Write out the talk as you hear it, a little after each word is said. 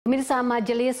Pemirsa,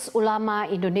 Majelis Ulama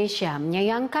Indonesia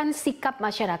menyayangkan sikap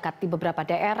masyarakat di beberapa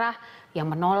daerah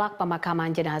yang menolak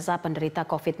pemakaman jenazah penderita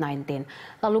COVID-19.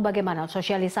 Lalu bagaimana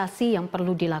sosialisasi yang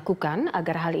perlu dilakukan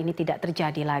agar hal ini tidak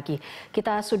terjadi lagi?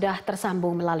 Kita sudah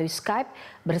tersambung melalui Skype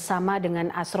bersama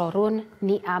dengan Asrorun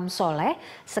Niam Sholeh,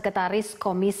 Sekretaris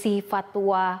Komisi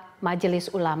Fatwa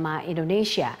Majelis Ulama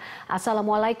Indonesia.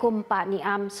 Assalamualaikum Pak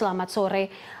Niam, selamat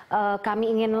sore. Kami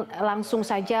ingin langsung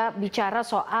saja bicara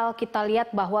soal kita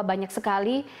lihat bahwa banyak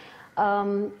sekali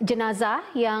jenazah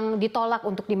yang ditolak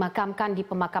untuk dimakamkan di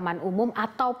pemakaman umum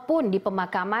ataupun di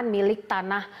pemakaman milik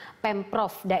tanah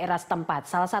Pemprov daerah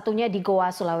setempat. Salah satunya di Goa,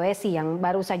 Sulawesi yang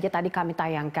baru saja tadi kami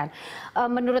tayangkan.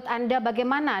 Menurut Anda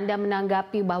bagaimana Anda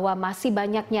menanggapi bahwa masih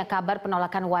banyaknya kabar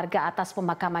penolakan warga atas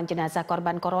pemakaman jenazah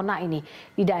korban corona ini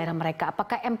di daerah mereka?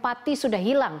 Apakah empati sudah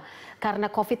hilang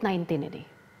karena COVID-19 ini?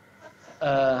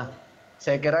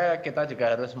 Saya kira kita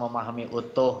juga harus memahami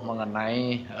utuh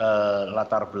mengenai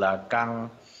latar belakang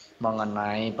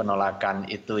mengenai penolakan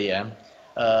itu ya.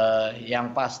 Yang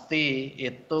pasti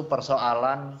itu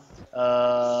persoalan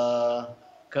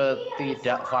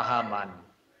ketidakfahaman,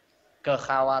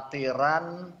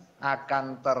 kekhawatiran akan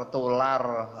tertular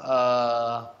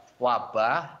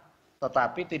wabah,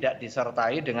 tetapi tidak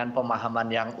disertai dengan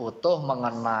pemahaman yang utuh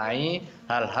mengenai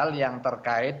hal-hal yang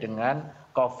terkait dengan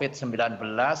COVID-19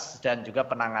 dan juga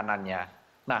penanganannya.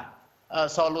 Nah,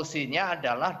 solusinya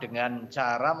adalah dengan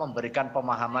cara memberikan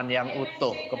pemahaman yang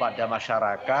utuh kepada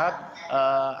masyarakat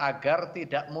agar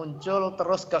tidak muncul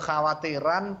terus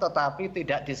kekhawatiran tetapi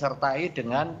tidak disertai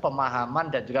dengan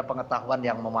pemahaman dan juga pengetahuan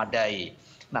yang memadai.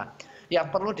 Nah,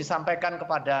 yang perlu disampaikan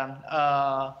kepada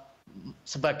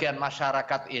sebagian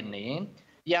masyarakat ini,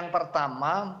 yang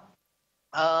pertama,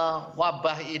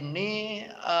 wabah ini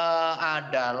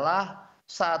adalah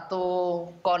satu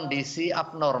kondisi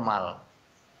abnormal,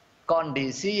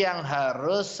 kondisi yang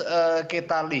harus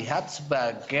kita lihat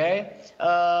sebagai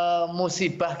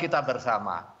musibah kita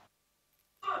bersama.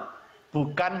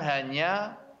 Bukan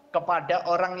hanya kepada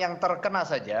orang yang terkena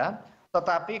saja,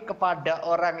 tetapi kepada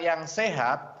orang yang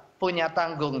sehat punya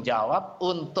tanggung jawab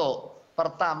untuk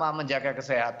pertama menjaga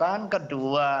kesehatan,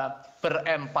 kedua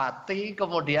berempati,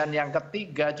 kemudian yang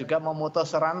ketiga juga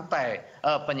memutus rantai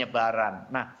penyebaran.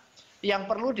 Nah, yang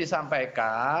perlu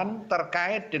disampaikan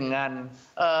terkait dengan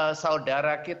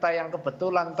saudara kita yang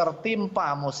kebetulan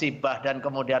tertimpa musibah dan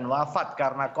kemudian wafat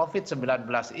karena COVID-19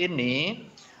 ini,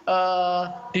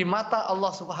 di mata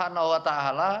Allah Subhanahu wa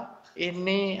Ta'ala,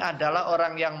 ini adalah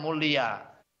orang yang mulia,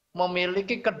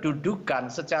 memiliki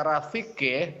kedudukan secara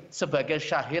fikih sebagai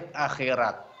syahid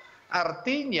akhirat.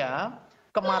 Artinya,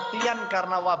 kematian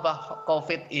karena wabah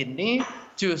COVID ini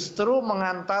justru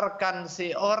mengantarkan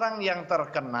si orang yang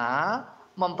terkena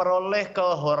memperoleh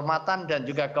kehormatan dan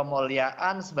juga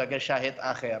kemuliaan sebagai syahid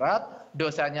akhirat,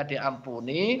 dosanya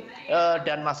diampuni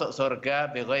dan masuk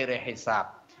surga bighairi hisab.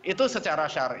 Itu secara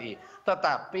syar'i.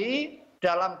 Tetapi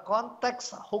dalam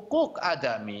konteks hukuk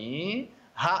adami,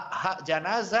 hak-hak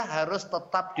jenazah harus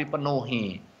tetap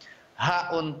dipenuhi. Hak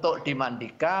untuk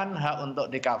dimandikan, hak untuk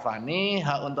dikafani,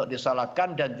 hak untuk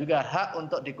disalatkan, dan juga hak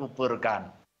untuk dikuburkan.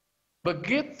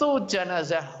 Begitu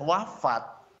jenazah wafat,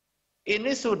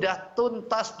 ini sudah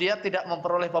tuntas, dia tidak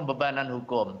memperoleh pembebanan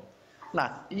hukum.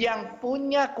 Nah, yang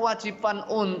punya kewajiban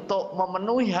untuk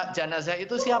memenuhi hak jenazah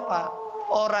itu siapa?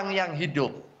 Orang yang hidup.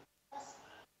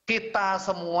 Kita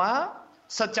semua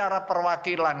secara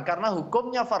perwakilan, karena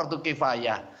hukumnya fardu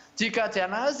kifayah. Jika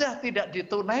jenazah tidak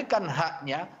ditunaikan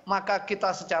haknya, maka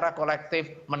kita secara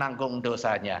kolektif menanggung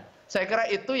dosanya. Saya kira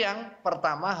itu yang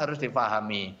pertama harus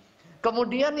dipahami.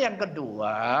 Kemudian yang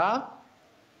kedua,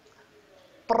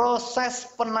 proses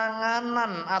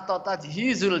penanganan atau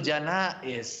tajhizul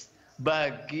janaiz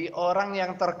bagi orang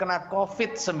yang terkena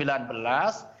COVID-19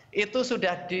 itu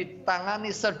sudah ditangani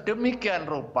sedemikian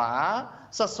rupa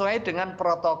sesuai dengan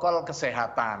protokol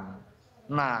kesehatan.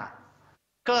 Nah,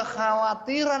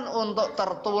 kekhawatiran untuk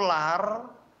tertular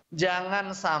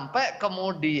jangan sampai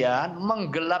kemudian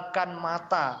menggelapkan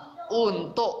mata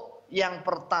untuk yang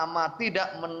pertama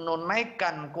tidak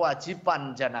menunaikan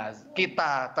kewajiban jenazah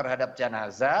kita terhadap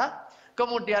jenazah,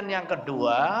 kemudian yang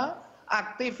kedua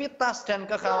aktivitas dan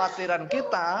kekhawatiran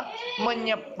kita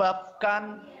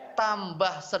menyebabkan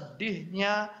tambah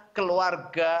sedihnya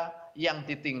keluarga yang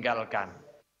ditinggalkan.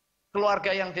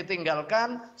 Keluarga yang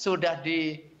ditinggalkan sudah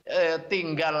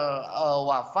ditinggal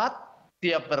wafat,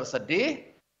 dia bersedih,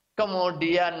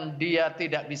 kemudian dia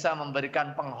tidak bisa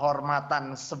memberikan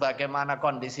penghormatan sebagaimana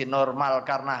kondisi normal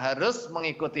karena harus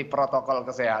mengikuti protokol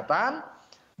kesehatan.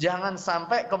 Jangan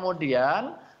sampai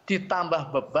kemudian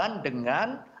ditambah beban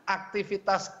dengan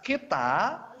aktivitas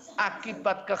kita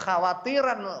akibat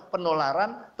kekhawatiran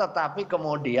penularan tetapi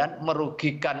kemudian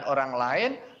merugikan orang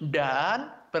lain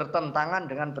dan bertentangan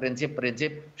dengan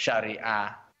prinsip-prinsip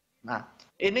syariah. Nah,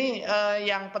 ini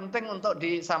yang penting untuk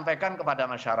disampaikan kepada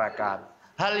masyarakat.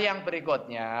 Hal yang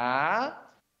berikutnya,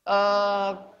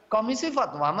 Komisi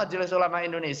Fatwa Majelis Ulama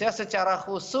Indonesia secara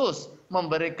khusus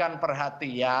memberikan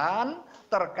perhatian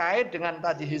terkait dengan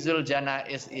tajhizul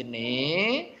janaiz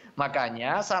ini.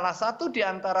 Makanya salah satu di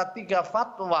antara 3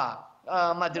 fatwa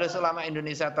Majelis Ulama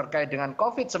Indonesia terkait dengan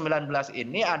COVID-19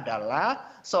 ini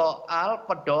adalah soal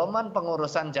pedoman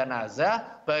pengurusan jenazah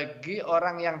bagi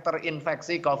orang yang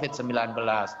terinfeksi COVID-19.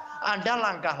 Ada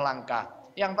langkah-langkah.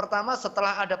 Yang pertama,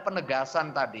 setelah ada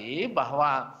penegasan tadi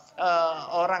bahwa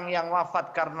orang yang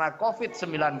wafat karena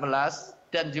COVID-19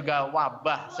 dan juga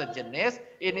wabah sejenis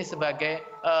ini sebagai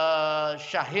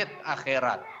syahid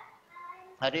akhirat.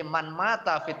 Jadi man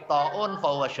mata fit taun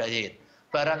fahuwa syahid.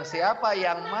 Barang siapa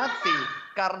yang mati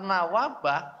karena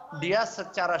wabah, dia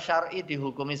secara syar'i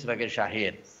dihukumi sebagai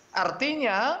syahid.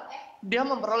 Artinya dia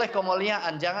memperoleh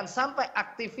kemuliaan. Jangan sampai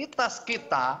aktivitas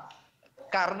kita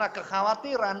karena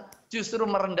kekhawatiran justru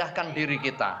merendahkan diri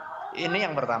kita. Ini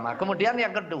yang pertama. Kemudian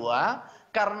yang kedua,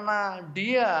 karena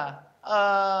dia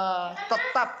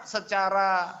tetap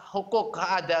secara hukuk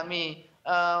adami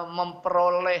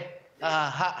memperoleh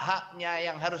hak-haknya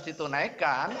yang harus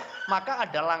ditunaikan, maka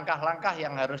ada langkah-langkah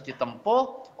yang harus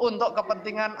ditempuh untuk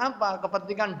kepentingan apa?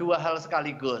 Kepentingan 2 hal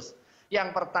sekaligus.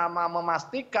 Yang pertama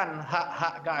memastikan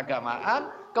hak-hak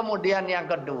keagamaan, kemudian yang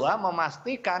kedua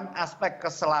memastikan aspek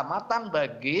keselamatan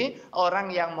bagi orang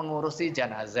yang mengurusi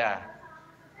jenazah.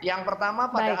 Yang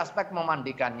pertama pada aspek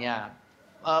memandikannya.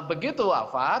 Begitu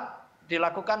wafat,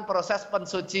 dilakukan proses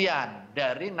pensucian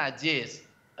dari najis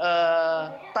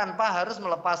tanpa harus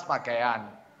melepas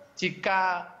pakaian.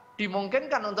 Jika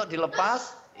dimungkinkan untuk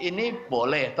dilepas, ini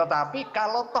boleh. Tetapi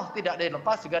kalau toh tidak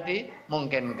dilepas juga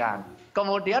dimungkinkan.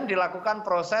 Kemudian dilakukan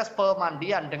proses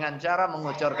pemandian dengan cara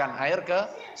mengucurkan air ke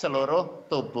seluruh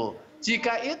tubuh.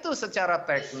 Jika itu secara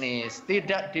teknis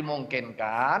tidak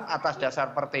dimungkinkan atas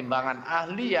dasar pertimbangan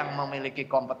ahli yang memiliki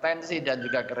kompetensi dan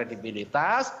juga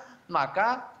kredibilitas,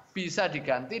 maka bisa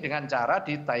diganti dengan cara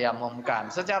ditayamumkan.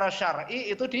 Secara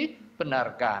syar'i itu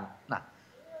dibenarkan. Nah,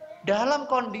 dalam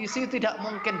kondisi tidak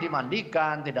mungkin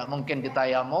dimandikan, tidak mungkin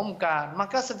ditayamumkan,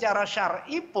 maka secara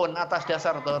syar'i pun atas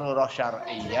dasar darurah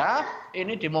syar'iyah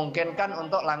ini dimungkinkan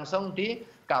untuk langsung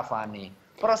dikafani.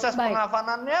 Proses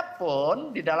pengafanannya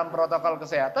pun di dalam protokol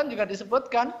kesehatan juga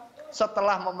disebutkan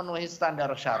setelah memenuhi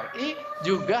standar syar'i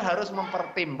juga harus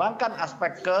mempertimbangkan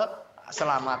aspek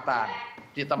keselamatan.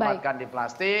 Ditempatkan di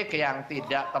plastik yang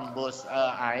tidak tembus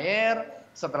air.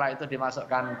 Setelah itu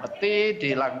dimasukkan peti,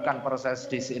 dilakukan proses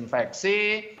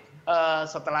disinfeksi,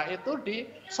 setelah itu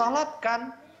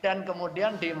disolatkan dan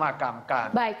kemudian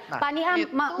dimakamkan. Baik, nah, Pak Niam,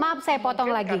 maaf saya potong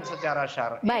lagi. Secara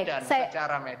syar'i dan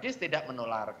secara medis tidak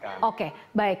menularkan. Oke,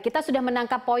 baik. Kita sudah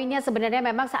menangkap poinnya. Sebenarnya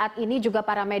memang saat ini juga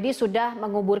para medis sudah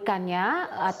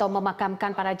menguburkannya atau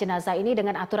memakamkan para jenazah ini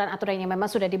dengan aturan-aturan yang memang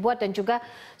sudah dibuat dan juga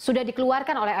sudah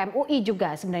dikeluarkan oleh MUI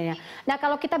juga sebenarnya. Nah,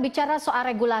 kalau kita bicara soal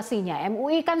regulasinya,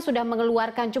 MUI kan sudah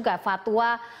mengeluarkan juga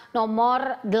fatwa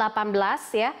nomor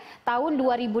 18 ya tahun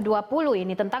 2020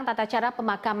 ini tentang tata cara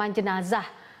pemakaman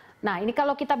jenazah. Nah, ini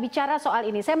kalau kita bicara soal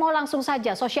ini, saya mau langsung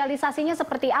saja, sosialisasinya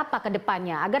seperti apa ke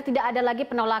depannya agar tidak ada lagi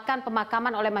penolakan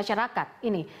pemakaman oleh masyarakat.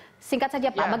 Ini, singkat saja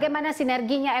Pak, bagaimana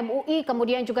sinerginya MUI,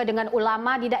 kemudian juga dengan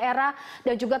ulama di daerah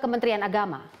dan juga Kementerian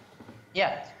Agama?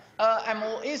 Ya,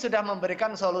 MUI sudah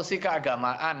memberikan solusi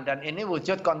keagamaan dan ini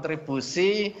wujud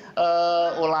kontribusi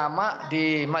ulama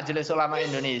di Majelis Ulama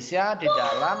Indonesia di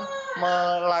dalam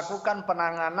melakukan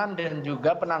penanganan dan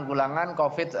juga penanggulangan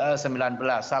COVID-19.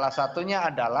 Salah satunya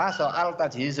adalah soal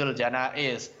tajhizul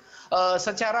janaiz.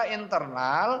 Secara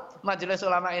internal, Majelis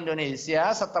Ulama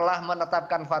Indonesia setelah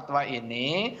menetapkan fatwa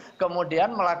ini,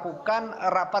 kemudian melakukan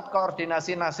rapat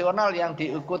koordinasi nasional yang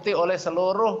diikuti oleh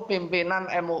seluruh pimpinan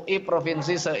MUI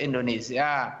provinsi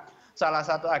se-Indonesia. Salah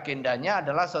satu agendanya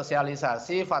adalah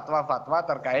sosialisasi fatwa-fatwa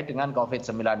terkait dengan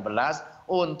COVID-19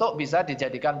 untuk bisa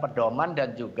dijadikan pedoman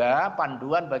dan juga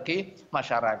panduan bagi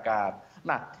masyarakat.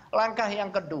 Nah, langkah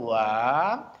yang kedua,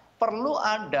 perlu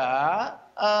ada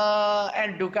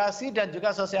edukasi dan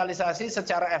juga sosialisasi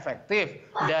secara efektif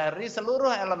dari seluruh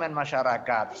elemen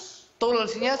masyarakat.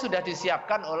 Toolsnya sudah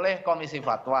disiapkan oleh Komisi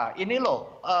Fatwa. Ini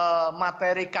loh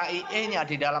materi KIE-nya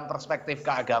di dalam perspektif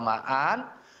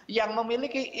keagamaan yang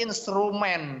memiliki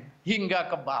instrumen hingga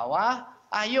ke bawah.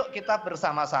 Ayo kita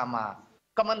bersama-sama.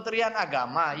 Kementerian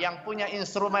Agama yang punya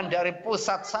instrumen dari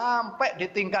pusat sampai di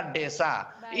tingkat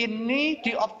desa ini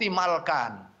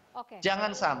dioptimalkan. Oke.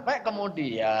 Jangan sampai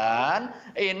kemudian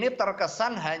ini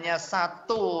terkesan hanya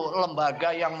satu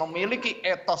lembaga yang memiliki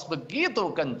etos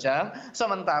begitu kencang,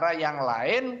 sementara yang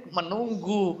lain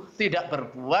menunggu, tidak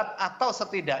berbuat atau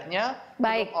setidaknya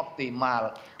belum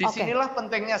optimal. Disinilah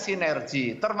pentingnya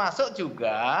sinergi, termasuk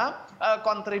juga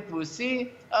kontribusi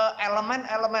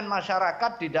elemen-elemen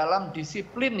masyarakat di dalam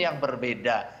disiplin yang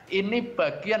berbeda. Ini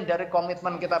bagian dari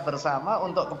komitmen kita bersama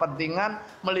untuk kepentingan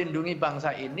melindungi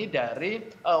bangsa ini dari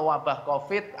wabah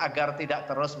COVID agar tidak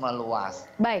terus meluas.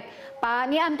 Baik, Pak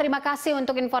Niam, terima kasih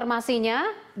untuk informasinya.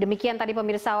 Demikian tadi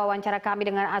pemirsa wawancara kami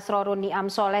dengan Asrorun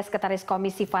Niam Sholeh, Sekretaris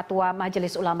Komisi Fatwa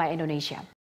Majelis Ulama Indonesia.